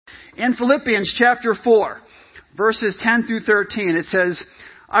In Philippians chapter 4, verses 10 through 13, it says,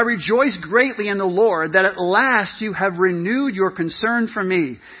 I rejoice greatly in the Lord that at last you have renewed your concern for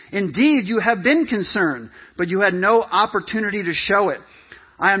me. Indeed, you have been concerned, but you had no opportunity to show it.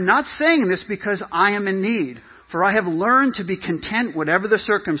 I am not saying this because I am in need, for I have learned to be content whatever the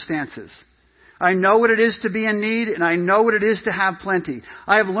circumstances. I know what it is to be in need, and I know what it is to have plenty.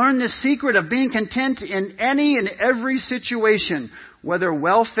 I have learned the secret of being content in any and every situation, whether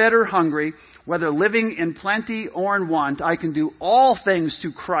well-fed or hungry, whether living in plenty or in want. I can do all things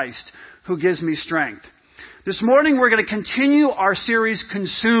through Christ who gives me strength. This morning we're going to continue our series,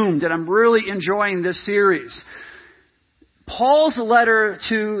 Consumed, and I'm really enjoying this series. Paul's letter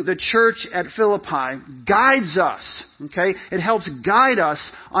to the church at Philippi guides us, okay? It helps guide us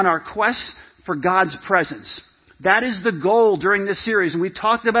on our quest for God's presence. That is the goal during this series. And we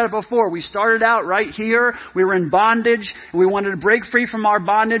talked about it before. We started out right here. We were in bondage. We wanted to break free from our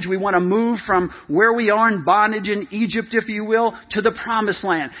bondage. We want to move from where we are in bondage in Egypt, if you will, to the promised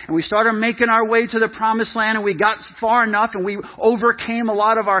land. And we started making our way to the promised land, and we got far enough and we overcame a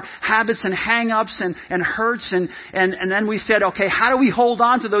lot of our habits and hang-ups and hurts. And then we said, okay, how do we hold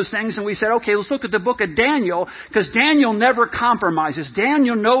on to those things? And we said, okay, let's look at the book of Daniel, because Daniel never compromises.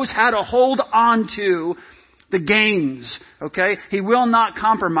 Daniel knows how to hold on to the gains, okay? He will not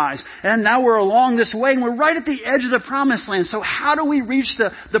compromise. And now we're along this way, and we're right at the edge of the promised land. So how do we reach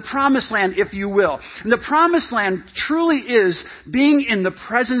the promised land, if you will? And the promised land truly is being in the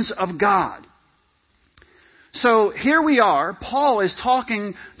presence of God. So here we are. Paul is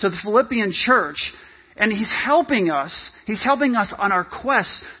talking to the Philippian church, and he's helping us. He's helping us on our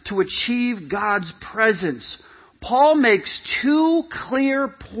quest to achieve God's presence. Paul makes two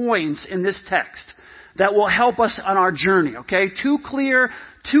clear points in this text that will help us on our journey, okay? Two clear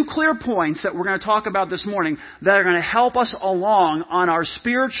points that we're going to talk about this morning that are going to help us along on our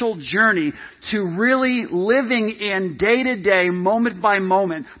spiritual journey to really living in day-to-day, moment by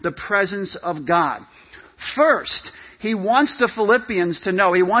moment, the presence of God. First, he wants the Philippians to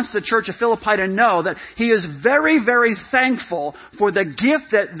know, he wants the church of Philippi to know that he is very, very thankful for the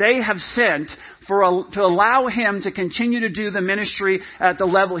gift that they have sent to allow him to continue to do the ministry at the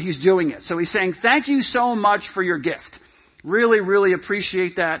level he's doing it. So he's saying, thank you so much for your gift. Really, really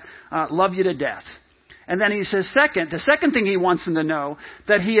appreciate that. Love you to death. And then he says, the second thing he wants them to know,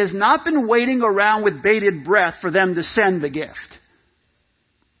 that he has not been waiting around with bated breath for them to send the gift.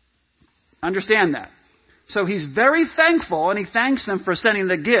 Understand that. So he's very thankful, and he thanks them for sending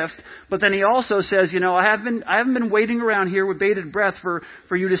the gift. But then he also says, I haven't been waiting around here with bated breath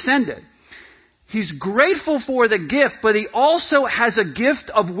for you to send it. He's grateful for the gift, but he also has a gift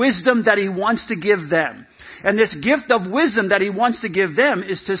of wisdom that he wants to give them. And this gift of wisdom that he wants to give them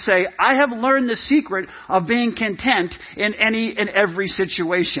is to say, I have learned the secret of being content in any and every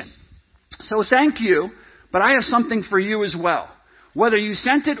situation. So thank you, but I have something for you as well. Whether you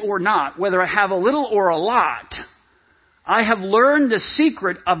sent it or not, whether I have a little or a lot, I have learned the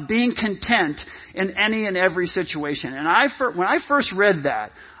secret of being content in any and every situation. And when I first read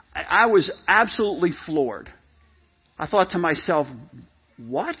that, I was absolutely floored. I thought to myself,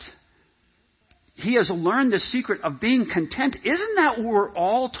 what? He has learned the secret of being content. Isn't that what we're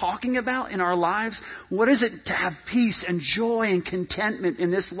all talking about in our lives? What is it to have peace and joy and contentment in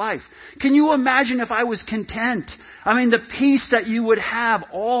this life? Can you imagine if I was content? I mean, the peace that you would have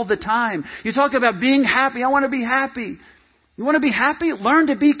all the time. You talk about being happy. I want to be happy. You want to be happy? Learn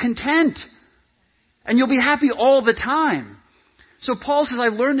to be content. And you'll be happy all the time. So Paul says,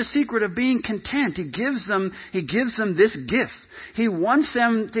 I've learned the secret of being content. He gives them this gift. He wants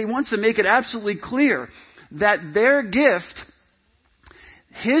to make it absolutely clear that their gift,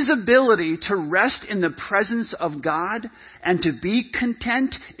 his ability to rest in the presence of God and to be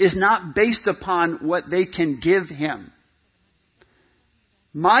content, is not based upon what they can give him.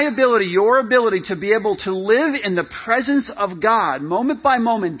 My ability, your ability to be able to live in the presence of God, moment by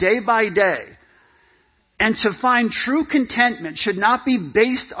moment, day by day, and to find true contentment should not be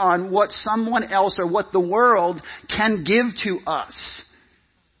based on what someone else or what the world can give to us.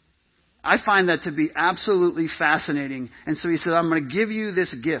 I find that to be absolutely fascinating. And so he said, I'm going to give you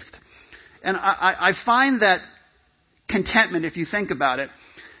this gift. And I find that contentment, if you think about it,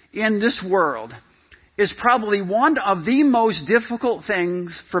 in this world is probably one of the most difficult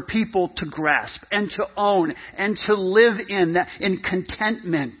things for people to grasp and to own and to live in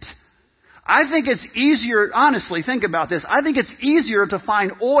contentment. I think it's easier, honestly, think about this. I think it's easier to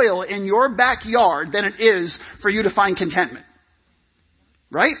find oil in your backyard than it is for you to find contentment.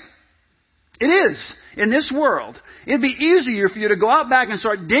 Right? It is. In this world, it'd be easier for you to go out back and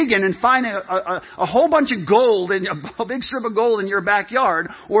start digging and find a whole bunch of gold, and a big strip of gold in your backyard,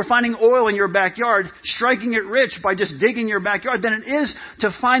 or finding oil in your backyard, striking it rich by just digging your backyard, than it is to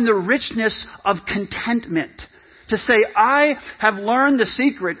find the richness of contentment. To say, I have learned the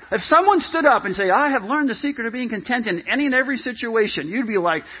secret. If someone stood up and say, I have learned the secret of being content in any and every situation, you'd be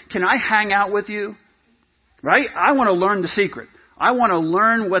like, can I hang out with you? Right? I want to learn the secret. I want to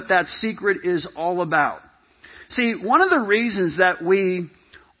learn what that secret is all about. See, one of the reasons that we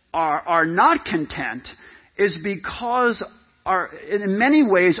are not content is because in many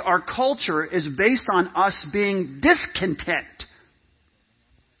ways our culture is based on us being discontent.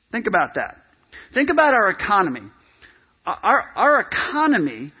 Think about that. Think about our economy. Our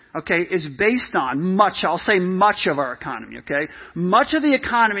economy, okay, is based on I'll say much of our economy, okay? Much of the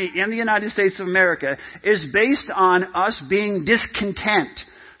economy in the United States of America is based on us being discontent,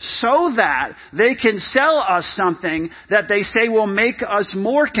 so that they can sell us something that they say will make us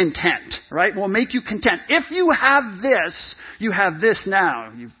more content, right? Will make you content. If you have this, you have this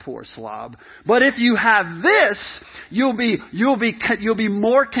now, you poor slob. But if you have this, you'll be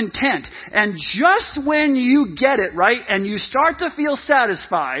more content. And just when you get it, right, and you start to feel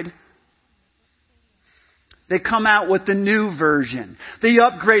satisfied, they come out with the new version, the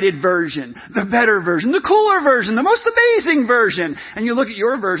upgraded version, the better version, the cooler version, the most amazing version. And you look at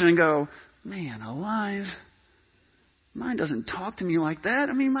your version and go, man alive, mine doesn't talk to me like that.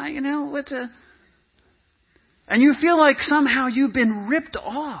 I mean, and you feel like somehow you've been ripped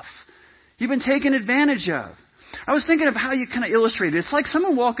off. You've been taken advantage of. I was thinking of how you kind of illustrate it. It's like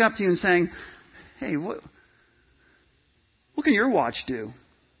someone walking up to you and saying, hey, what can your watch do?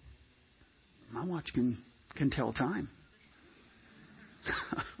 My watch can tell time.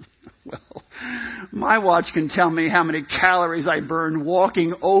 Well, my watch can tell me how many calories I burned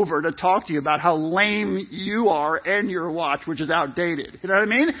walking over to talk to you about how lame you are and your watch, which is outdated. You know what I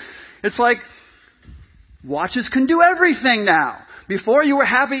mean? It's like watches can do everything now. Before you were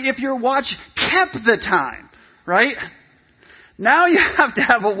happy if your watch kept the time, right? Now you have to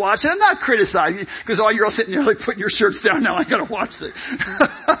have a watch. And I'm not criticizing, because all you're all sitting there like putting your shirts down. Now I got to watch this.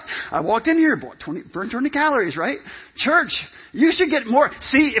 I walked in here, burned 20 calories, right? Church, you should get more.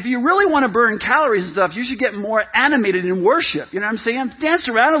 See, if you really want to burn calories and stuff, you should get more animated in worship. You know what I'm saying? Dance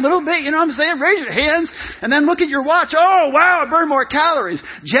around a little bit. You know what I'm saying? Raise your hands and then look at your watch. Oh, wow, I burned more calories.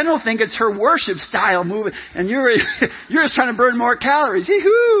 Jen will think it's her worship style moving, and you're just trying to burn more calories.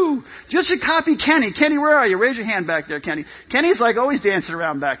 Yee-hoo! Just to copy Kenny. Kenny, where are you? Raise your hand back there, Kenny. Kenny's like always dancing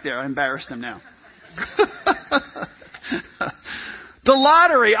around back there. I embarrassed him now. The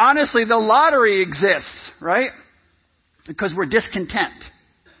lottery, honestly, the lottery exists, right? Because we're discontent.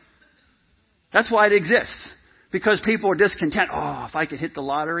 That's why it exists. Because people are discontent. Oh, if I could hit the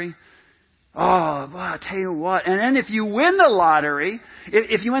lottery. Oh, well, I'll tell you what. And then if you win the lottery,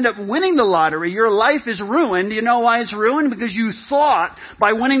 if you end up winning the lottery, your life is ruined. You know why it's ruined? Because you thought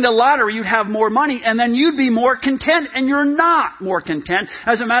by winning the lottery you'd have more money and then you'd be more content, and you're not more content.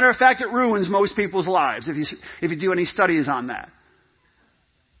 As a matter of fact, it ruins most people's lives if you do any studies on that.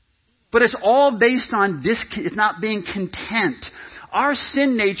 But it's all based on it's not being content. Our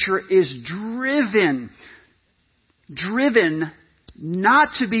sin nature is driven not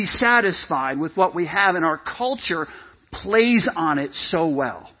to be satisfied with what we have, and our culture plays on it so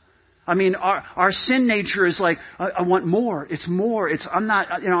well. I mean, our sin nature is like, I want more. It's more. I'm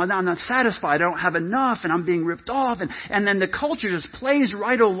not satisfied. I don't have enough, and I'm being ripped off. And then the culture just plays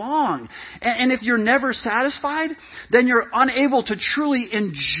right along. And if you're never satisfied, then you're unable to truly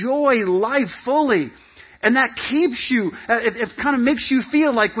enjoy life fully. And that keeps you, it kind of makes you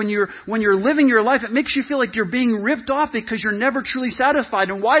feel like when you're living your life, it makes you feel like you're being ripped off because you're never truly satisfied.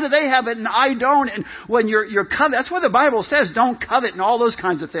 And why do they have it and I don't? And when you're covet, that's why the Bible says don't covet and all those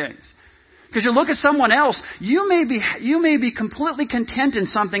kinds of things. Because you look at someone else, you may be completely content in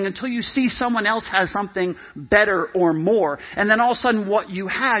something until you see someone else has something better or more. And then all of a sudden what you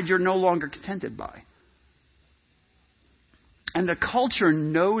had, you're no longer contented by. And the culture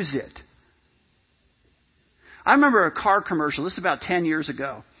knows it. I remember a car commercial, this is about 10 years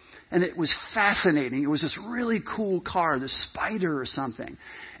ago, and it was fascinating. It was this really cool car, the Spider or something,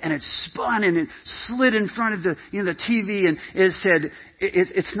 and it spun and it slid in front of the TV, and it said,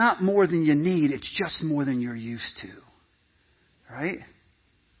 it's not more than you need, it's just more than you're used to. Right?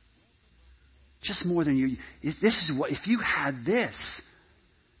 Just more than you. This is what, if you had this,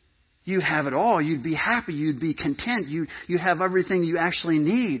 you'd have it all. You'd be happy. You'd be content. You'd have everything you actually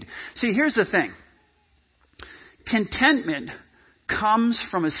need. See, here's the thing. Contentment comes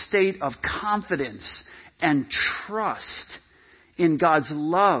from a state of confidence and trust in God's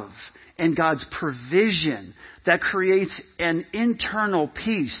love and God's provision that creates an internal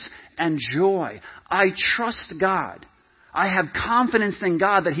peace and joy. I trust God. I have confidence in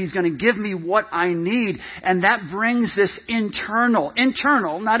God that He's going to give me what I need. And that brings this internal,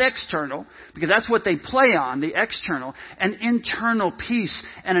 not external, because that's what they play on, the external, an internal peace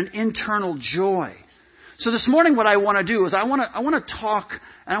and an internal joy. So this morning what I want to do is I want to talk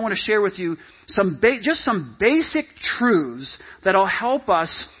and I want to share with you some basic truths that'll help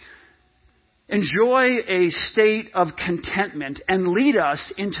us enjoy a state of contentment and lead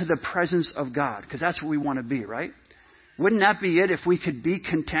us into the presence of God, because that's what we want to be, right? Wouldn't that be it if we could be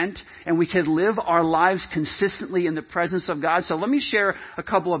content and we could live our lives consistently in the presence of God? So let me share a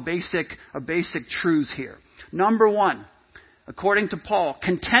couple of basic truths here. Number one, according to Paul,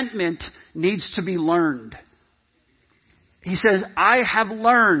 contentment needs to be learned. He says, I have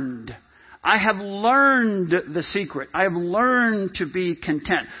learned the secret. I have learned to be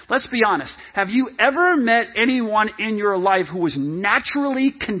content. Let's be honest. Have you ever met anyone in your life who was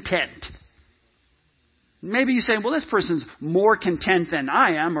naturally content? Maybe you say, well, this person's more content than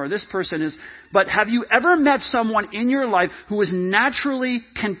I am, or this person is. But have you ever met someone in your life who is naturally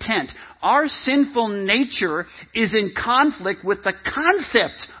content? Our sinful nature is in conflict with the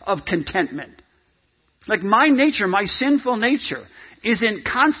concept of contentment. Like my nature, my sinful nature, is in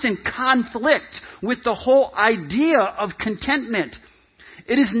constant conflict with the whole idea of contentment.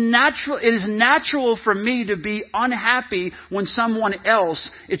 It is natural for me to be unhappy when someone else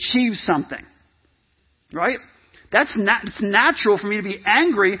achieves something. Right? It's natural for me to be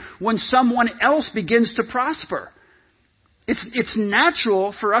angry when someone else begins to prosper. It's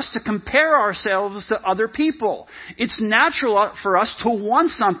natural for us to compare ourselves to other people. It's natural for us to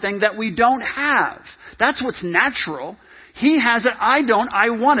want something that we don't have. That's what's natural. He has it, I don't,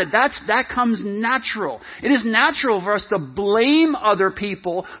 I want it. That comes natural. It is natural for us to blame other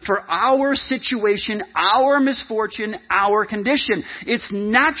people for our situation, our misfortune, our condition. It's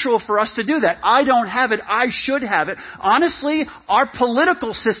natural for us to do that. I don't have it, I should have it. Honestly, our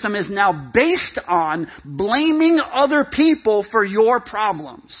political system is now based on blaming other people for your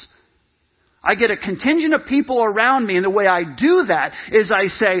problems. I get a contingent of people around me, and the way I do that is I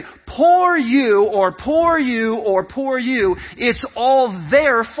say, poor you, or poor you, or poor you. It's all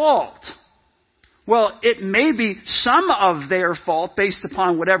their fault. Well, it may be some of their fault based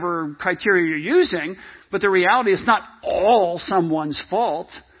upon whatever criteria you're using, but the reality is not all someone's fault.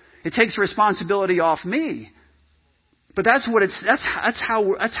 It takes responsibility off me. But that's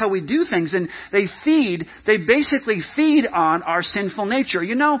how we do things. And they basically feed on our sinful nature.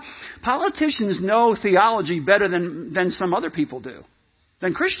 You know, politicians know theology better than some other people do,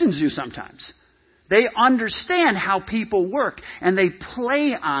 than Christians do sometimes. They understand how people work, and they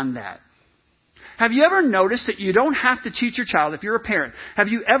play on that. Have you ever noticed that you don't have to teach your child, if you're a parent, have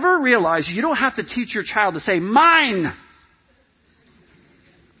you ever realized you don't have to teach your child to say, mine,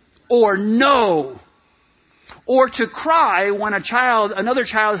 or no, or to cry when another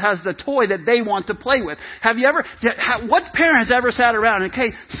child has the toy that they want to play with? What parent has ever sat around and,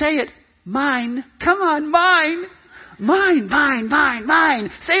 okay, say it, mine, come on, mine, mine, mine, mine,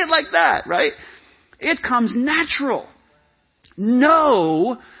 mine. Say it like that, right? It comes natural.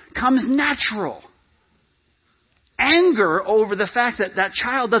 No comes natural. Anger over the fact that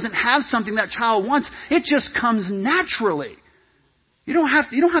child doesn't have something that child wants, it just comes naturally. You don't have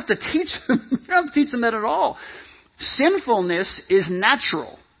to teach them. You don't have to teach them that at all. Sinfulness is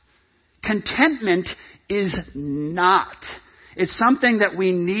natural. Contentment is not. It's something that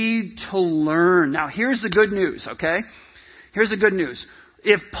we need to learn. Now, here's the good news, okay? Here's the good news.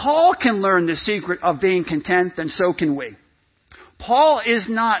 If Paul can learn the secret of being content, then so can we. Paul is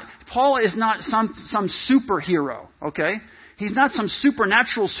not some superhero, okay? He's not some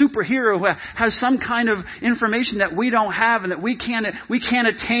supernatural superhero who has some kind of information that we don't have and that we can't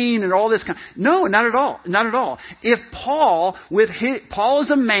attain and all this kind. No, not at all. Not at all. If Paul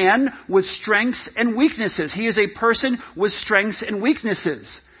is a man with strengths and weaknesses. He is a person with strengths and weaknesses.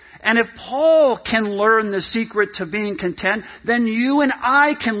 And if Paul can learn the secret to being content, then you and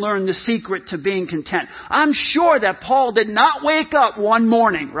I can learn the secret to being content. I'm sure that Paul did not wake up one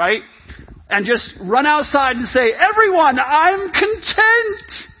morning, right, and just run outside and say, everyone, I'm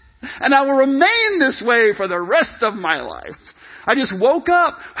content, and I will remain this way for the rest of my life. I just woke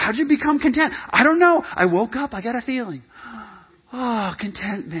up. How'd you become content? I don't know. I woke up. I got a feeling. Oh,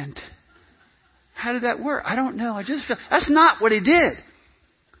 contentment. How did that work? I don't know. That's not what he did.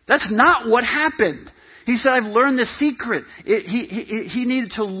 That's not what happened. He said, I've learned the secret. He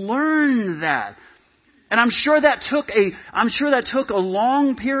needed to learn that. And I'm sure that took a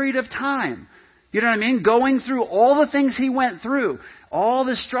long period of time. You know what I mean? Going through all the things he went through, all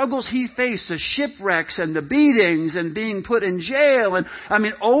the struggles he faced, the shipwrecks and the beatings and being put in jail. And I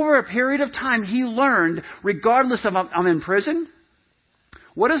mean, over a period of time, he learned, regardless of I'm in prison,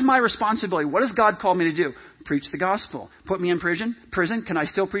 what is my responsibility? What does God call me to do? Preach the gospel. Put me in prison? Can I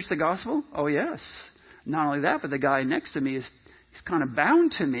still preach the gospel? Oh, yes. Not only that, but the guy next to me he's kind of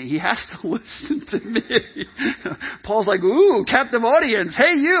bound to me. He has to listen to me. Paul's like, ooh, captive audience.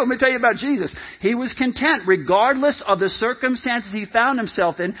 Hey, you, let me tell you about Jesus. He was content. Regardless of the circumstances he found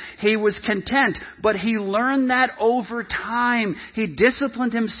himself in, he was content. But he learned that over time. He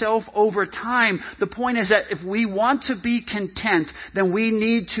disciplined himself over time. The point is that if we want to be content, then we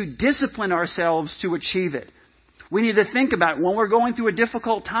need to discipline ourselves to achieve it. We need to think about it. When we're going through a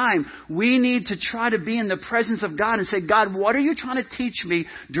difficult time, we need to try to be in the presence of God and say, God, what are you trying to teach me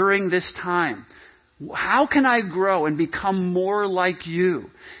during this time? How can I grow and become more like you?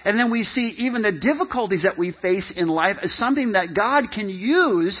 And then we see even the difficulties that we face in life as something that God can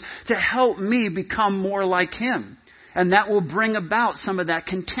use to help me become more like him. And that will bring about some of that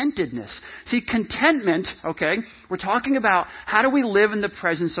contentedness. See, contentment, okay, we're talking about how do we live in the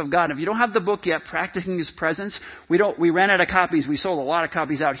presence of God. If you don't have the book yet, Practicing His Presence, we ran out of copies. We sold a lot of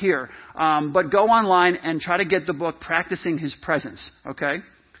copies out here. But go online and try to get the book Practicing His Presence, okay?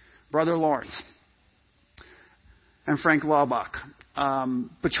 Brother Lawrence and Frank Laubach.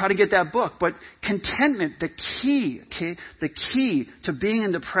 But try to get that book. But contentment, the key to being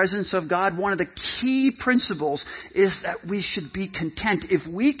in the presence of God, one of the key principles is that we should be content. If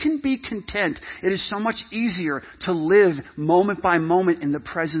we can be content, it is so much easier to live moment by moment in the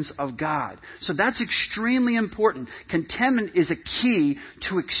presence of God. So that's extremely important. Contentment is a key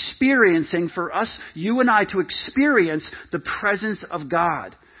to experiencing, for us, you and I, to experience the presence of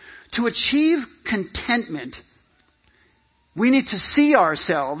God. To achieve contentment, we need to see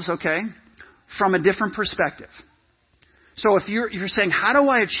ourselves, okay, from a different perspective. So if you're saying, how do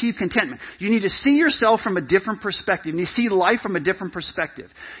I achieve contentment? You need to see yourself from a different perspective. You see life from a different perspective.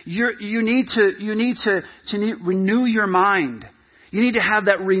 You need to renew your mind. You need to have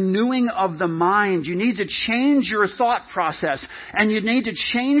that renewing of the mind. You need to change your thought process. And you need to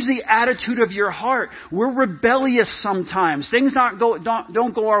change the attitude of your heart. We're rebellious sometimes. Things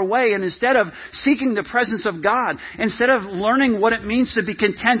don't go our way. And instead of seeking the presence of God, instead of learning what it means to be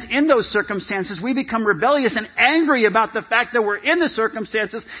content in those circumstances, we become rebellious and angry about the fact that we're in the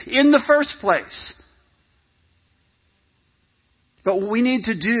circumstances in the first place. But what we need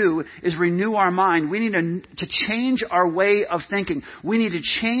to do is renew our mind. We need to change our way of thinking. We need to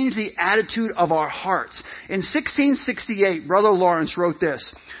change the attitude of our hearts. In 1668, Brother Lawrence wrote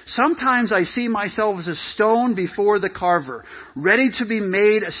this: "Sometimes I see myself as a stone before the carver, ready to be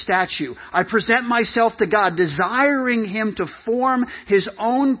made a statue. I present myself to God, desiring Him to form His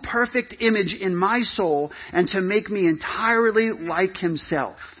own perfect image in my soul and to make me entirely like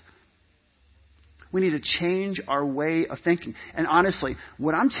Himself." We need to change our way of thinking. And honestly,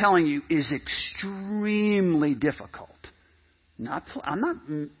 what I'm telling you is extremely difficult. I'm not,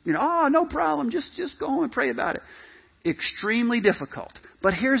 oh, no problem. Just go and pray about it. Extremely difficult.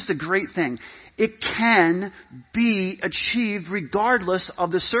 But here's the great thing. It can be achieved regardless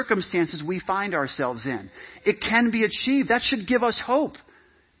of the circumstances we find ourselves in. It can be achieved. That should give us hope.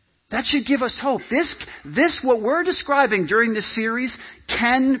 That should give us hope. This, what we're describing during this series,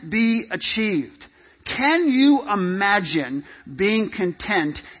 can be achieved. Can you imagine being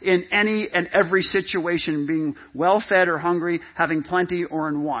content in any and every situation, being well-fed or hungry, having plenty or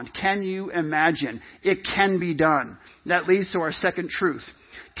in want? Can you imagine? It can be done. That leads to our second truth.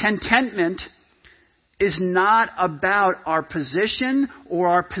 Contentment is not about our position or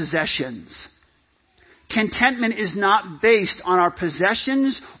our possessions. Contentment is not based on our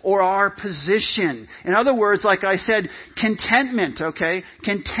possessions or our position. In other words, like I said, contentment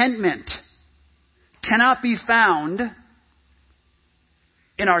cannot be found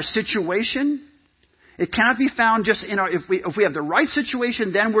in our situation. It cannot be found just in if we have the right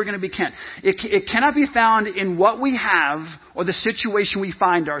situation, then we're going to be content. It cannot be found in what we have or the situation we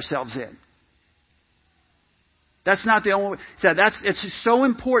find ourselves in. That's not the only way. It's so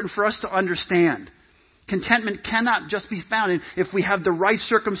important for us to understand. Contentment cannot just be found in if we have the right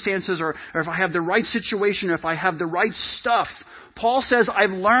circumstances or if I have the right situation or if I have the right stuff. Paul says,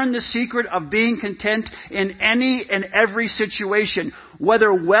 I've learned the secret of being content in any and every situation,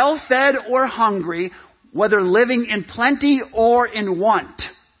 whether well-fed or hungry, whether living in plenty or in want.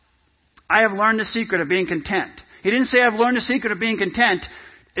 I have learned the secret of being content. He didn't say I've learned the secret of being content.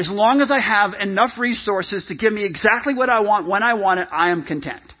 As long as I have enough resources to give me exactly what I want when I want it, I am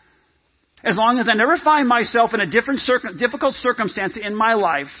content. As long as I never find myself in a difficult circumstance in my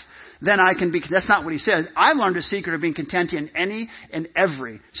life, then I can be, that's not what he said. I've learned a secret of being content in any and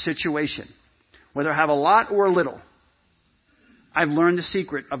every situation. Whether I have a lot or a little. I've learned the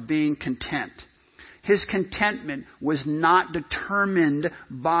secret of being content. His contentment was not determined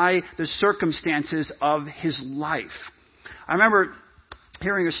by the circumstances of his life. I remember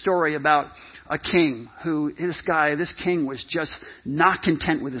hearing a story about a king this king was just not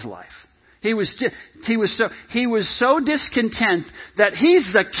content with his life. He was so discontent that he's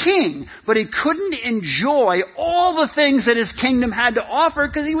the king, but he couldn't enjoy all the things that his kingdom had to offer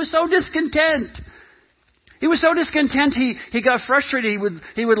because he was so discontent. He was so discontent, he got frustrated.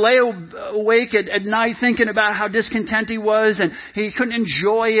 He would lay awake at night thinking about how discontent he was, and he couldn't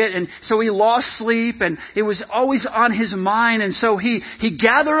enjoy it, and so he lost sleep, and it was always on his mind. And so he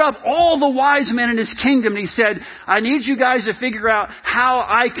gathered up all the wise men in his kingdom, and he said, I need you guys to figure out how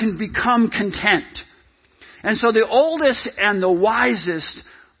I can become content. And so the oldest and the wisest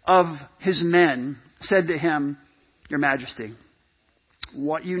of his men said to him, Your Majesty,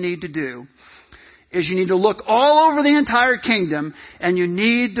 what you need to do is you need to look all over the entire kingdom and you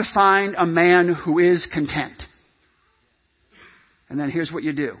need to find a man who is content. And then here's what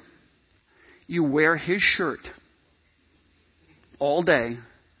you do. You wear his shirt all day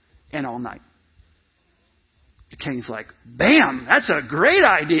and all night. The king's like, bam, that's a great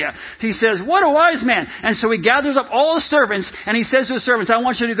idea. He says, what a wise man. And so he gathers up all the servants and he says to the servants, I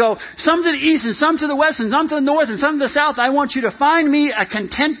want you to go some to the east and some to the west and some to the north and some to the south. I want you to find me a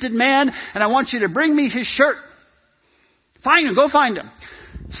contented man and I want you to bring me his shirt. Find him, go find him.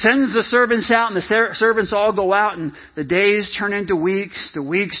 Sends the servants out and the servants all go out and the days turn into weeks, the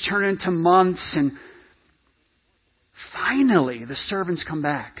weeks turn into months, and finally the servants come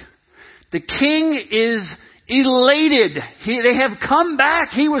back. The king is elated. They have come back.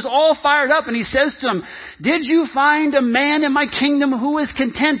 He was all fired up and he says to them, did you find a man in my kingdom who is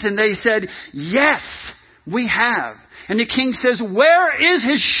content? And they said, yes, we have. And the king says, where is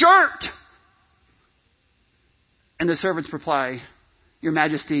his shirt? And the servants reply, Your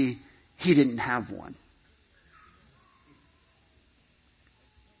Majesty, he didn't have one.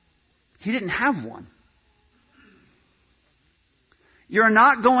 He didn't have one. You're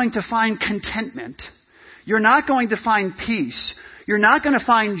not going to find contentment. You're not going to find peace. You're not going to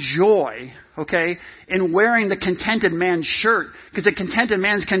find joy, okay, in wearing the contented man's shirt. Because the contented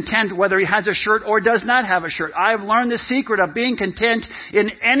man's content whether he has a shirt or does not have a shirt. I've learned the secret of being content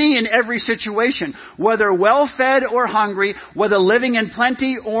in any and every situation. Whether well-fed or hungry, whether living in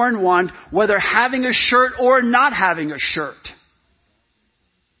plenty or in want, whether having a shirt or not having a shirt.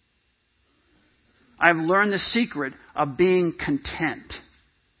 I've learned the secret of being content.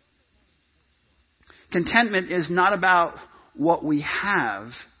 Contentment is not about what we have.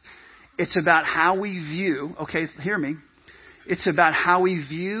 It's about how we view, okay, hear me. It's about how we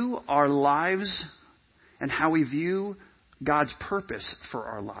view our lives and how we view God's purpose for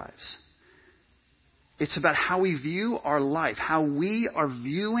our lives. It's about how we view our life, how we are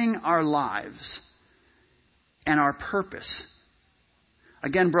viewing our lives and our purpose.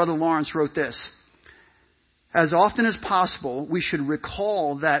 Again, Brother Lawrence wrote this. As often as possible, we should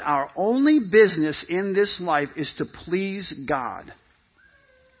recall that our only business in this life is to please God.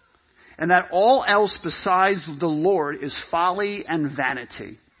 And that all else besides the Lord is folly and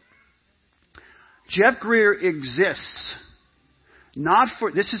vanity. Jeff Greer exists not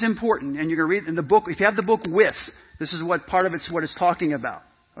for, this is important, and you're going to read in the book, if you have the book with, this is what part of it's what it's talking about,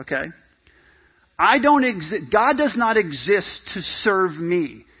 okay? God does not exist to serve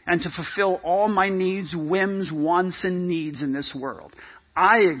me and to fulfill all my needs, whims, wants, and needs in this world.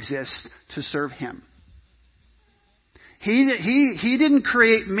 I exist to serve Him. He didn't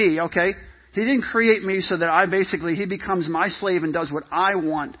create me, okay? He didn't create me so that He becomes my slave and does what I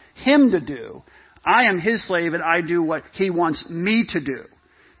want Him to do. I am His slave and I do what He wants me to do.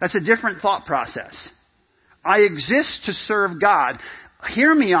 That's a different thought process. I exist to serve God.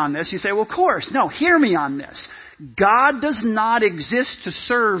 Hear me on this. You say, well, of course. No, hear me on this. God does not exist to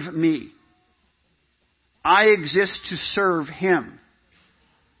serve me. I exist to serve Him.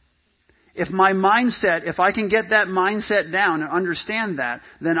 If I can get that mindset down and understand that,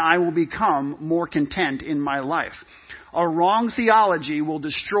 then I will become more content in my life. A wrong theology will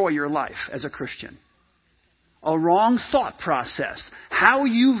destroy your life as a Christian. A wrong thought process. How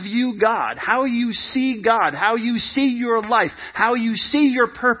you view God, how you see God, how you see your life, how you see your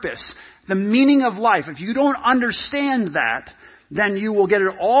purpose, the meaning of life. If you don't understand that, then you will get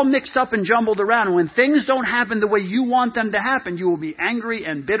it all mixed up and jumbled around. And when things don't happen the way you want them to happen, you will be angry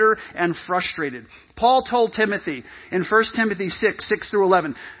and bitter and frustrated. Paul told Timothy in 1 Timothy 6 through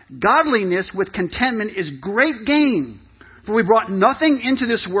 11, godliness with contentment is great gain. For we brought nothing into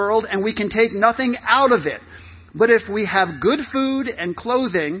this world and we can take nothing out of it. But if we have good food and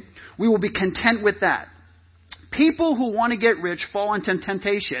clothing, we will be content with that. People who want to get rich fall into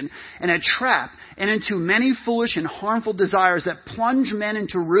temptation and a trap and into many foolish and harmful desires that plunge men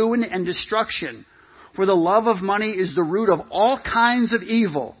into ruin and destruction. For the love of money is the root of all kinds of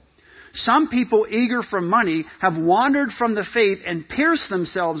evil. Some people eager for money have wandered from the faith and pierced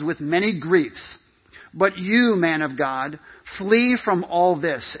themselves with many griefs. But you, man of God, flee from all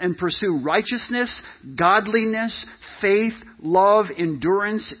this and pursue righteousness, godliness, faith, love,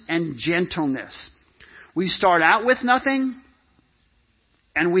 endurance, and gentleness. We start out with nothing,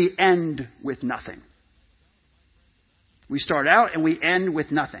 and we end with nothing. We start out and we end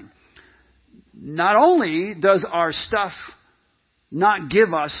with nothing. Not only does our stuff not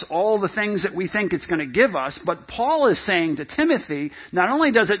give us all the things that we think it's going to give us, but Paul is saying to Timothy, not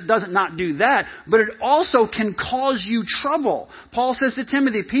only does it not do that, but it also can cause you trouble. Paul says to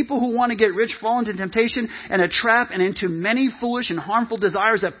Timothy, people who want to get rich fall into temptation and a trap and into many foolish and harmful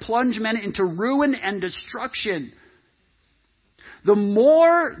desires that plunge men into ruin and destruction. The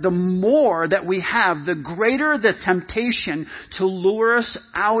more that we have, the greater the temptation to lure us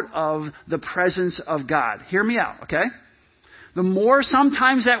out of the presence of God. Hear me out, okay? The more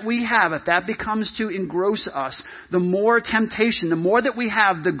sometimes that we have, if that becomes to engross us, the more temptation, the more that we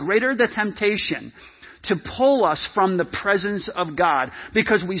have, the greater the temptation to pull us from the presence of God.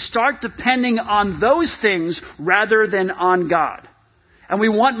 Because we start depending on those things rather than on God. And we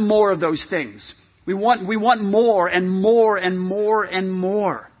want more of those things. We want more and more and more and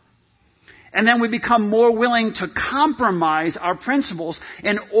more. And then we become more willing to compromise our principles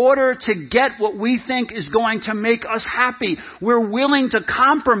in order to get what we think is going to make us happy. We're willing to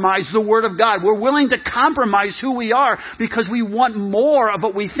compromise the Word of God. We're willing to compromise who we are because we want more of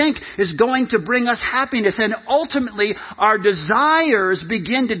what we think is going to bring us happiness. And ultimately, our desires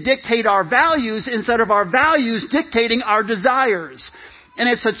begin to dictate our values instead of our values dictating our desires. And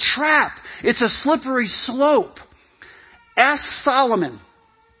it's a trap. It's a slippery slope. Ask Solomon.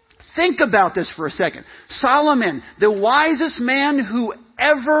 Think about this for a second. Solomon, the wisest man who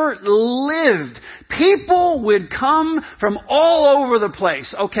ever lived. People would come from all over the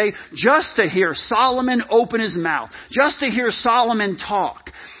place, okay, just to hear Solomon open his mouth, just to hear Solomon talk.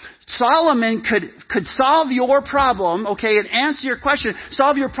 Solomon could solve your problem, okay, and answer your question,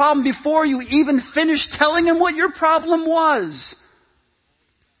 solve your problem before you even finish telling him what your problem was.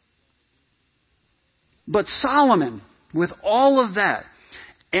 But Solomon, with all of that,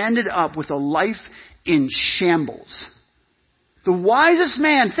 ended up with a life in shambles. The wisest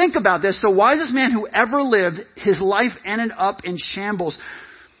man, think about this, the wisest man who ever lived, his life ended up in shambles.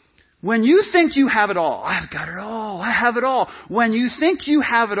 When you think you have it all, I've got it all, I have it all. When you think you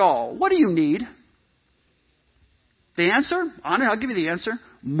have it all, what do you need? The answer? I'll give you the answer.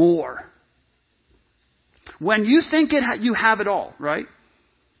 More. When you think you have it all, right?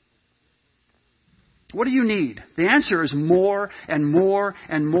 What do you need? The answer is more and more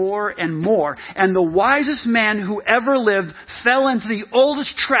and more and more. And the wisest man who ever lived fell into the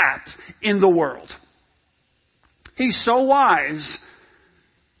oldest trap in the world. He's so wise,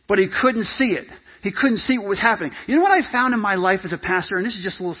 but he couldn't see it. He couldn't see what was happening. You know what I found in my life as a pastor? And this is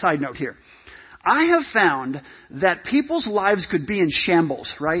just a little side note here. I have found that people's lives could be in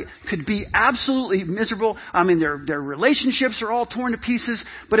shambles, right? Could be absolutely miserable. I mean, their relationships are all torn to pieces.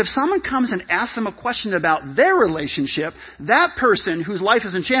 But if someone comes and asks them a question about their relationship, that person whose life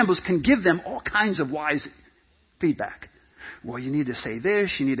is in shambles can give them all kinds of wise feedback. Well, you need to say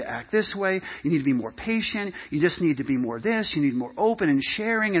this, you need to act this way, you need to be more patient, you just need to be more this, you need more open and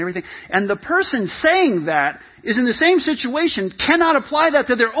sharing and everything. And the person saying that is in the same situation, cannot apply that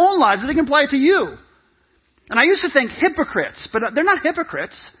to their own lives, they can apply it to you. And I used to think hypocrites, but they're not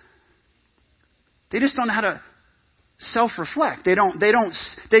hypocrites. They just don't know how to self-reflect. They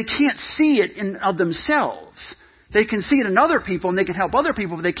can't see it in of themselves. They can see it in other people and they can help other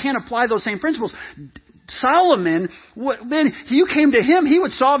people, but they can't apply those same principles. Solomon, you came to him, he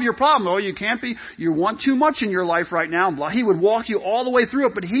would solve your problem. Oh, you can't be, you want too much in your life right now. He would walk you all the way through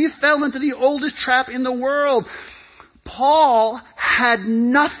it, but he fell into the oldest trap in the world. Paul had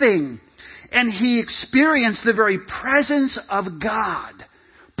nothing, and he experienced the very presence of God.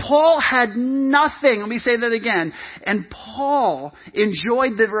 Paul had nothing. Let me say that again. And Paul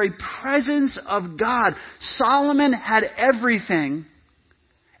enjoyed the very presence of God. Solomon had everything,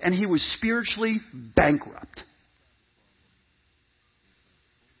 and he was spiritually bankrupt.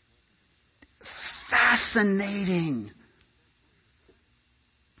 fascinating.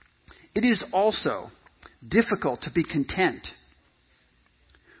 It is also difficult to be content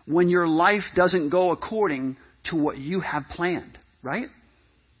when your life doesn't go according to what you have planned, right?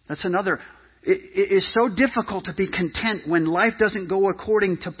 That's another. It is so difficult to be content when life doesn't go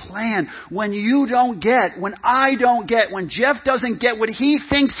according to plan, when you don't get, when I don't get, when Jeff doesn't get what he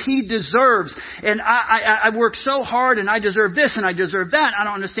thinks he deserves. And I work so hard and I deserve this and I deserve that. I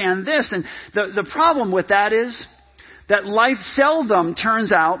don't understand this. And the problem with that is that life seldom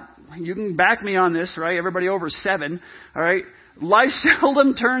turns out, you can back me on this, right? Everybody over 7, all right? Life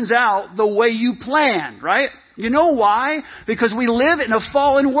seldom turns out the way you plan, right? You know why? Because we live in a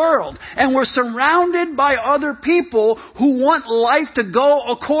fallen world and we're surrounded by other people who want life to go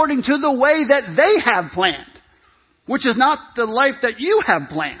according to the way that they have planned, which is not the life that you have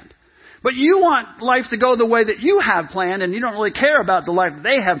planned. But you want life to go the way that you have planned, and you don't really care about the life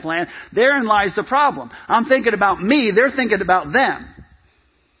they have planned. Therein lies the problem. I'm thinking about me, they're thinking about them.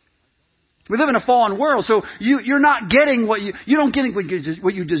 We live in a fallen world, so you're not getting what you don't get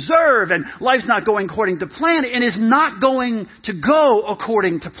what you deserve, and life's not going according to plan, and is not going to go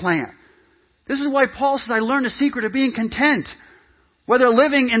according to plan. This is why Paul says, I learned the secret of being content, whether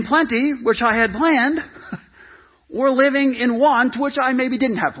living in plenty, which I had planned, or living in want, which I maybe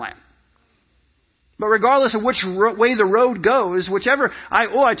didn't have planned. But regardless of which way the road goes, whichever,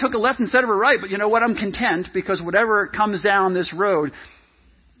 I took a left instead of a right, but you know what? I'm content because whatever comes down this road,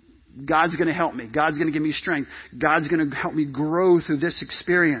 God's going to help me. God's going to give me strength. God's going to help me grow through this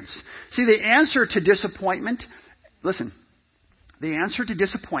experience. See, the answer to disappointment, listen, the answer to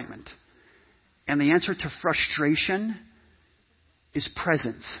disappointment and the answer to frustration is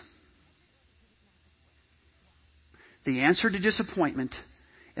presence. The answer to disappointment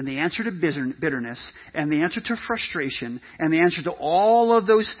and the answer to bitterness and the answer to frustration and the answer to all of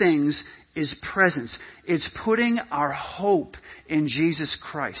those things is presence. It's putting our hope in Jesus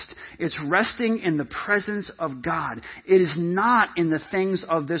Christ. It's resting in the presence of God. It is not in the things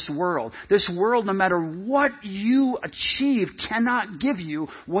of this world. This world, no matter what you achieve, cannot give you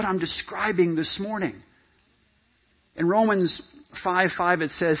what I'm describing this morning. In Romans 5:5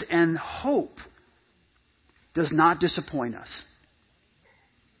 it says, and hope does not disappoint us.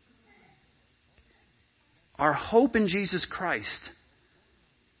 Our hope in Jesus Christ,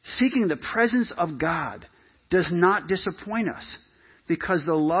 seeking the presence of God, does not disappoint us, because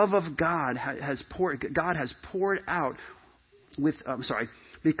the love of God has poured out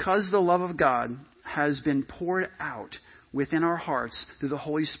because the love of God has been poured out within our hearts through the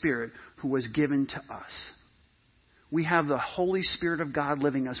Holy Spirit who was given to us. We have the Holy Spirit of God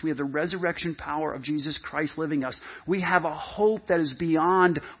living us. We have the resurrection power of Jesus Christ living us. We have a hope that is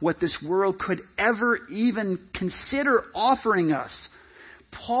beyond what this world could ever even consider offering us.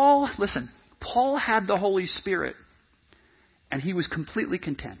 Paul had the Holy Spirit, and he was completely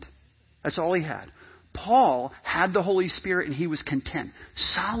content. That's all he had. Paul had the Holy Spirit, and he was content.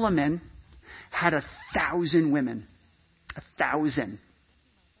 Solomon had 1,000 women. 1,000.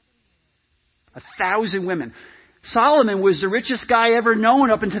 1,000 women. Solomon was the richest guy ever known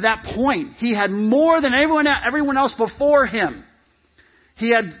up until that point. He had more than everyone else before him.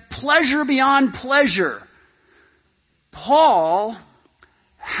 He had pleasure beyond pleasure. Paul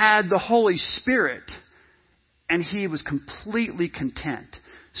had the Holy Spirit, and he was completely content.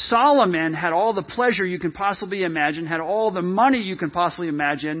 Solomon had all the pleasure you can possibly imagine, had all the money you can possibly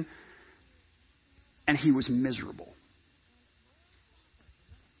imagine, and he was miserable.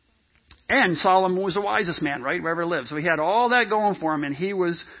 And Solomon was the wisest man, right, who ever lived. So he had all that going for him, and he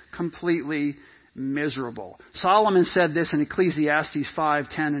was completely miserable. Solomon said this in Ecclesiastes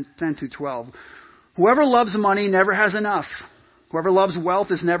 5:10-12. Whoever loves money never has enough. Whoever loves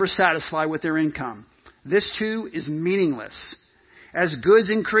wealth is never satisfied with their income. This too is meaningless. As goods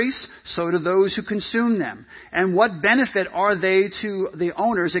increase, so do those who consume them. And what benefit are they to the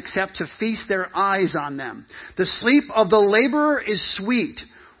owners except to feast their eyes on them? The sleep of the laborer is sweet,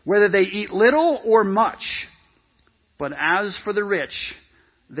 whether they eat little or much. But as for the rich,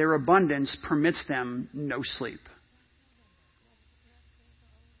 their abundance permits them no sleep.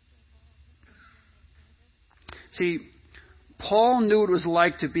 See, Paul knew what it was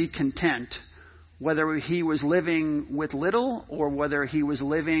like to be content, whether he was living with little or whether he was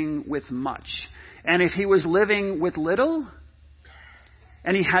living with much. And if he was living with little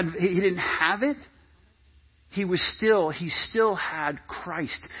and he didn't have it, he still had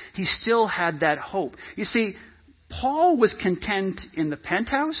Christ. He still had that hope. You see, Paul was content in the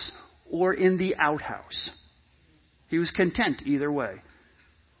penthouse or in the outhouse. He was content either way.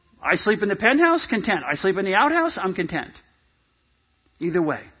 I sleep in the penthouse, content. I sleep in the outhouse, I'm content. Either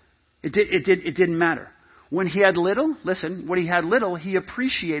way. It didn't matter. When he had little, he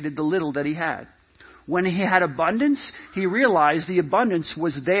appreciated the little that he had. When he had abundance, he realized the abundance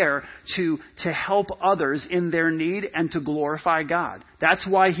was there to help others in their need and to glorify God. That's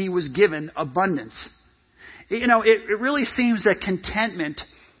why he was given abundance. It really seems that contentment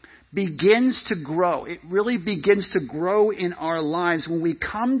begins to grow. It really begins to grow in our lives when we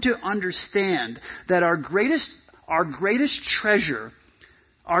come to understand that our greatest treasure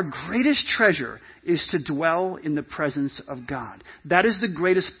is to dwell in the presence of God. That is the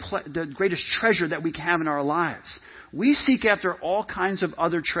greatest treasure that we can have in our lives. We seek after all kinds of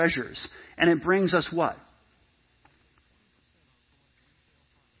other treasures, and it brings us what?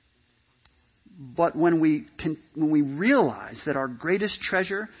 But when we realize that our greatest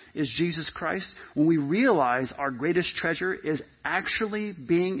treasure is Jesus Christ, when we realize our greatest treasure is actually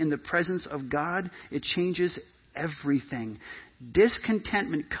being in the presence of God, it changes everything.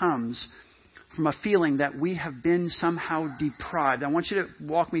 Discontentment comes from a feeling that we have been somehow deprived. I want you to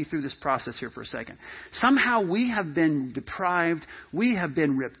walk me through this process here for a second. Somehow we have been deprived. We have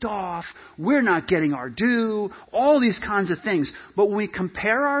been ripped off. We're not getting our due. All these kinds of things. But when we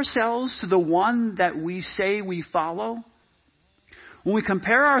compare ourselves to the one that we say we follow, when we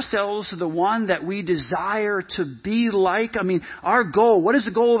compare ourselves to the one that we desire to be like, our goal, what is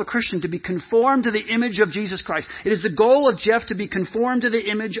the goal of a Christian? To be conformed to the image of Jesus Christ. It is the goal of Jeff to be conformed to the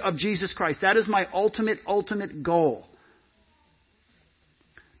image of Jesus Christ. That is my ultimate goal.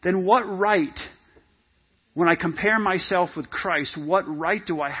 Then what right, when I compare myself with Christ, what right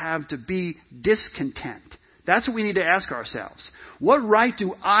do I have to be discontent? That's what we need to ask ourselves. What right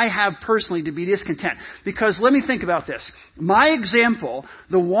do I have personally to be discontent? Because let me think about this. My example,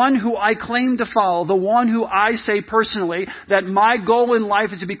 the one who I claim to follow, the one who I say personally that my goal in life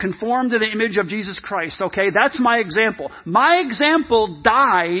is to be conformed to the image of Jesus Christ, okay? That's my example. My example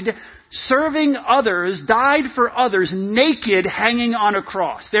died serving others, died for others, naked, hanging on a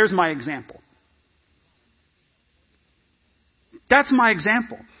cross. There's my example. That's my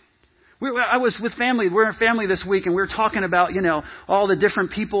example. I was with family. We're in family this week, and we were talking about, all the different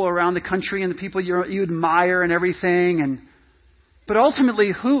people around the country and the people you admire and everything. But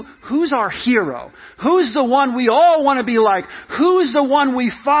ultimately, who's our hero? Who's the one we all want to be like? Who's the one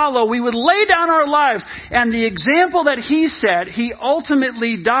we follow? We would lay down our lives. And the example that he set, he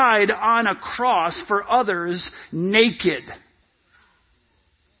ultimately died on a cross for others naked.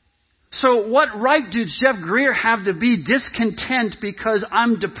 So what right does Jeff Greer have to be discontent because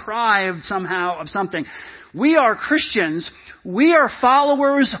I'm deprived somehow of something? We are Christians. We are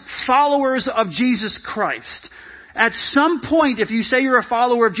followers of Jesus Christ. At some point, if you say you're a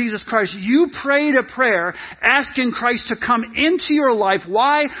follower of Jesus Christ, you prayed a prayer asking Christ to come into your life.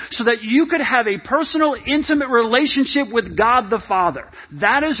 Why? So that you could have a personal, intimate relationship with God the Father.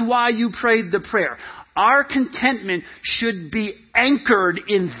 That is why you prayed the prayer. Our contentment should be anchored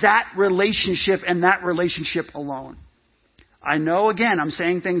in that relationship and that relationship alone. I know, again, I'm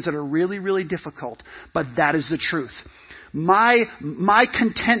saying things that are really, really difficult, but that is the truth. My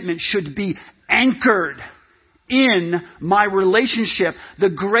contentment should be anchored in my relationship, the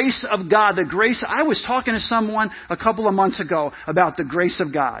grace of God, I was talking to someone a couple of months ago about the grace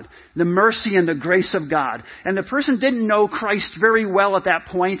of God, the mercy and the grace of God. And the person didn't know Christ very well at that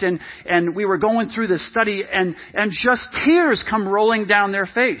point, and we were going through this study, and just tears come rolling down their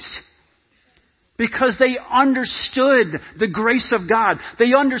face. Because they understood the grace of God.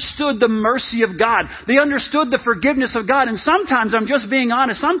 They understood the mercy of God. They understood the forgiveness of God. And sometimes, I'm just being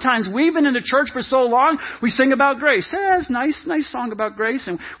honest, sometimes we've been in the church for so long, we sing about grace. It's nice song about grace.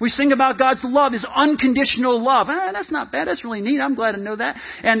 And we sing about God's love, His unconditional love. That's not bad. That's really neat. I'm glad to know that.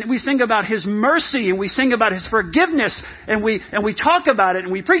 And we sing about His mercy, and we sing about His forgiveness, and we talk about it,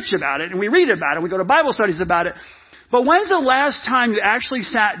 and we preach about it, and we read about it, and we go to Bible studies about it. But when's the last time you actually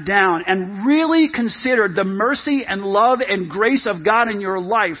sat down and really considered the mercy and love and grace of God in your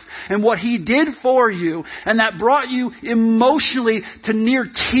life and what He did for you, and that brought you emotionally to near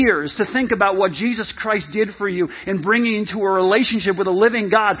tears to think about what Jesus Christ did for you in bringing you into a relationship with a living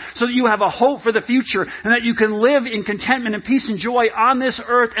God so that you have a hope for the future and that you can live in contentment and peace and joy on this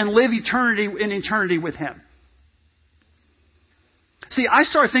earth and live in eternity with Him? See, I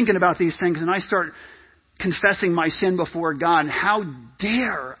start thinking about these things and I start confessing my sin before God. How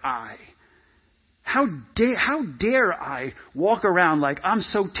dare I walk around like I'm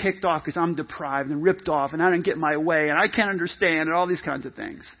so ticked off because I'm deprived and ripped off and I didn't get my way and I can't understand and all these kinds of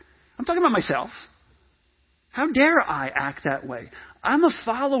things. I'm talking about myself. How dare I act that way? I'm a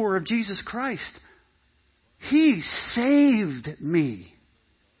follower of Jesus Christ. He saved me.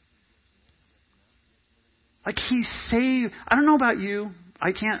 Like He saved. I don't know about you.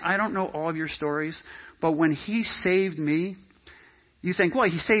 I don't know all of your stories, but when he saved me, you think, well,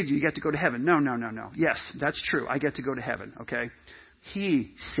 he saved you, you get to go to heaven. No. Yes, that's true. I get to go to heaven, okay?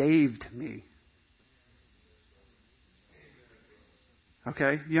 He saved me.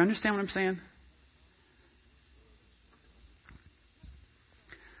 Okay? You understand what I'm saying?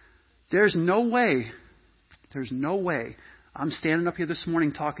 There's no way I'm standing up here this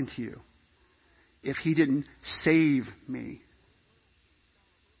morning talking to you if he didn't save me.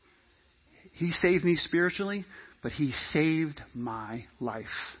 He saved me spiritually, but he saved my life.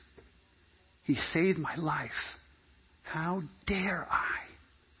 He saved my life. How dare I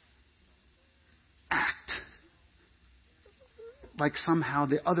act like somehow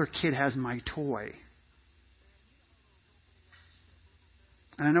the other kid has my toy?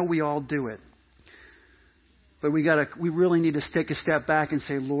 And I know we all do it. But we really need to take a step back and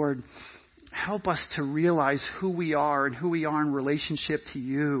say, Lord, help us to realize who we are and who we are in relationship to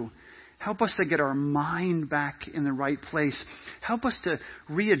you. Help us to get our mind back in the right place. Help us to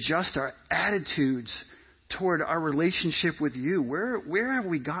readjust our attitudes toward our relationship with you. Where have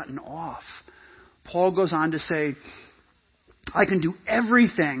we gotten off? Paul goes on to say, I can do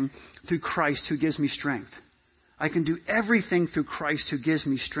everything through Christ who gives me strength. I can do everything through Christ who gives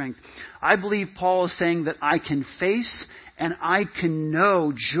me strength. I believe Paul is saying that I can face and I can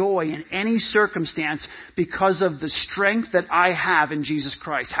know joy in any circumstance because of the strength that I have in Jesus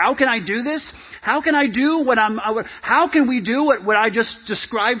Christ. How can I do this? How can I do how can we do what I just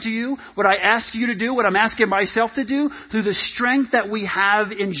described to you? What I ask you to do? What I'm asking myself to do? Through the strength that we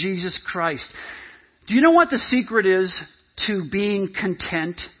have in Jesus Christ. Do you know what the secret is to being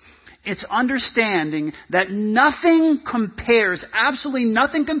content? It's understanding that nothing compares, absolutely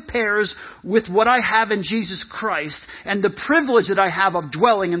nothing compares with what I have in Jesus Christ and the privilege that I have of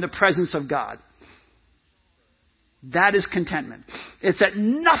dwelling in the presence of God. That is contentment. It's that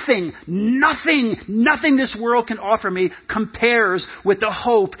nothing this world can offer me compares with the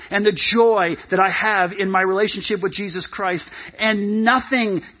hope and the joy that I have in my relationship with Jesus Christ. And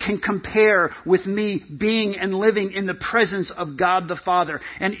nothing can compare with me being and living in the presence of God the Father.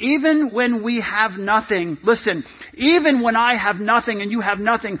 And even when we have nothing, listen, even when I have nothing and you have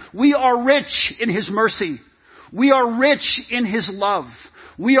nothing, we are rich in His mercy. We are rich in His love.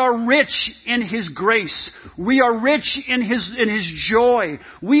 We are rich in His grace. We are rich in His joy.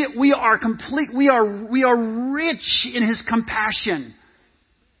 We are complete. We are rich in His compassion.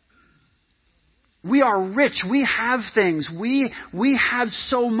 We are rich. We have things. We have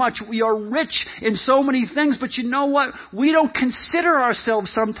so much. We are rich in so many things. But you know what? We don't consider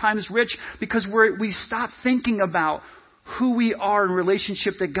ourselves sometimes rich because we stop thinking about who we are in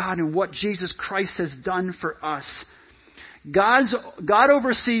relationship to God and what Jesus Christ has done for us. God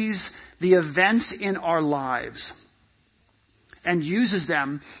oversees the events in our lives and uses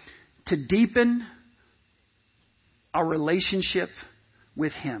them to deepen our relationship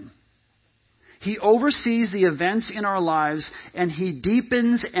with Him. He oversees the events in our lives and He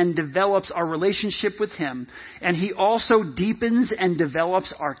deepens and develops our relationship with Him. And He also deepens and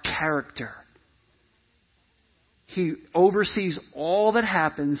develops our character. He oversees all that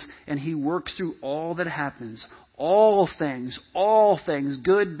happens and He works through all that happens. All things,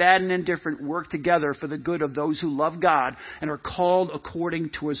 good, bad, and indifferent, work together for the good of those who love God and are called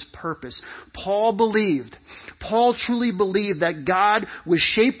according to His purpose. Paul truly believed that God was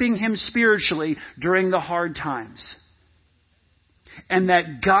shaping him spiritually during the hard times. And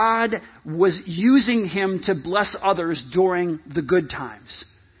that God was using him to bless others during the good times.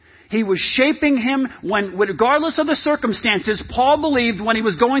 He was shaping him regardless of the circumstances. Paul believed when he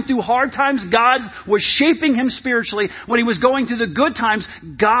was going through hard times, God was shaping him spiritually. When he was going through the good times,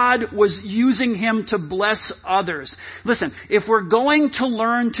 God was using him to bless others. Listen, if we're going to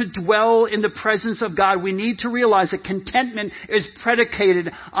learn to dwell in the presence of God, we need to realize that contentment is predicated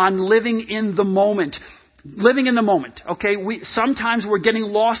on living in the moment. Living in the moment, okay? Sometimes we're getting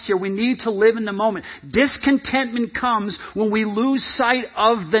lost here. We need to live in the moment. Discontentment comes when we lose sight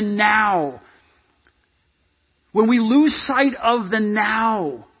of the now. When we lose sight of the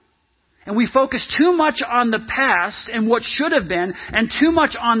now. And we focus too much on the past and what should have been, and too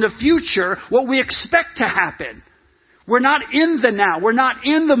much on the future, what we expect to happen. We're not in the now. We're not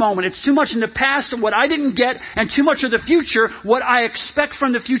in the moment. It's too much in the past and what I didn't get, and too much of the future, what I expect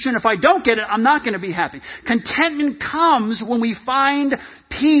from the future. And if I don't get it, I'm not going to be happy. Contentment comes when we find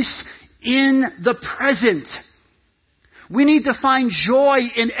peace in the present. We need to find joy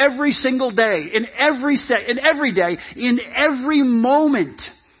in every single day, in every day, in every moment.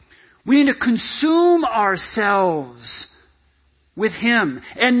 We need to consume ourselves with Him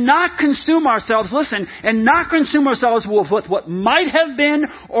and not consume ourselves, listen, and not consume ourselves with what might have been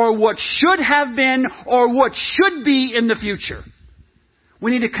or what should have been or what should be in the future.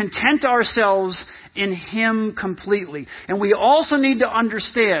 We need to content ourselves in Him completely. And we also need to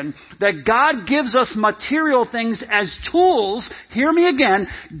understand that God gives us material things as tools. Hear me again.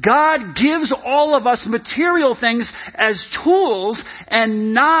 God gives all of us material things as tools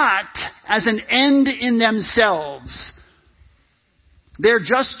and not as an end in themselves. They're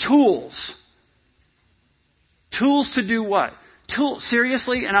just tools. Tools to do what?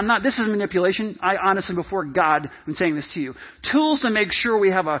 Seriously, and this is manipulation. I honestly, before God, I'm saying this to you. Tools to make sure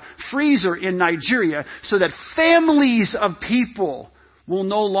we have a freezer in Nigeria so that families of people will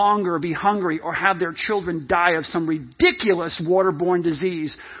no longer be hungry or have their children die of some ridiculous waterborne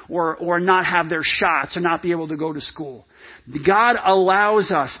disease or not have their shots or not be able to go to school. God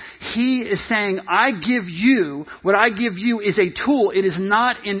allows us. He is saying, what I give you is a tool. It is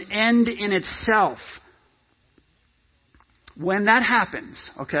not an end in itself. When that happens,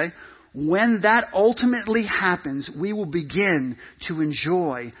 when that ultimately happens, we will begin to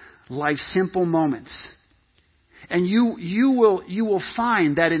enjoy life's simple moments. And you will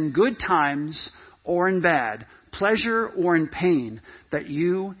find that in good times or in bad, pleasure or in pain, that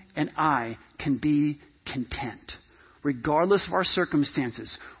you and I can be content. Regardless of our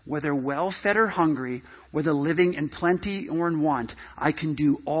circumstances, whether well-fed or hungry, whether living in plenty or in want, I can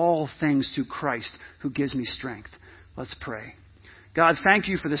do all things through Christ who gives me strength. Let's pray. God, thank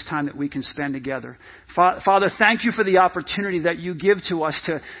you for this time that we can spend together. Father, thank you for the opportunity that you give to us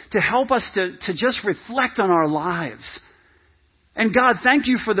to help us to just reflect on our lives. And God, thank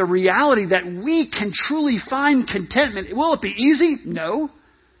you for the reality that we can truly find contentment. Will it be easy? No.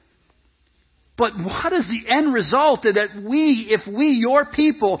 But what is the end result that if we, your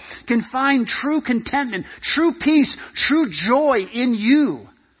people, can find true contentment, true peace, true joy in you?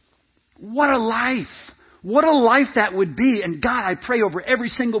 What a life. What a life that would be. And God, I pray over every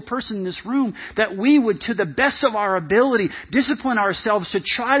single person in this room that we would, to the best of our ability, discipline ourselves to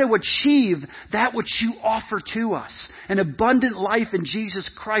try to achieve that which you offer to us. An abundant life in Jesus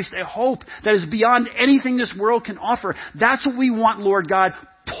Christ, a hope that is beyond anything this world can offer. That's what we want, Lord God.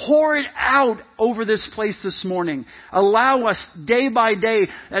 Pour it out over this place this morning. Allow us day by day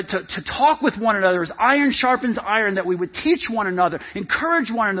to talk with one another as iron sharpens iron, that we would teach one another,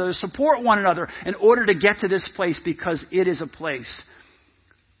 encourage one another, support one another in order to get to this place, because it is a place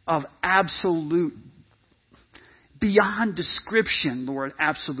of absolute, beyond description, Lord,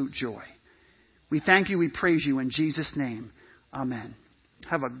 absolute joy. We thank you, we praise you in Jesus' name. Amen.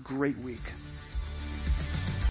 Have a great week.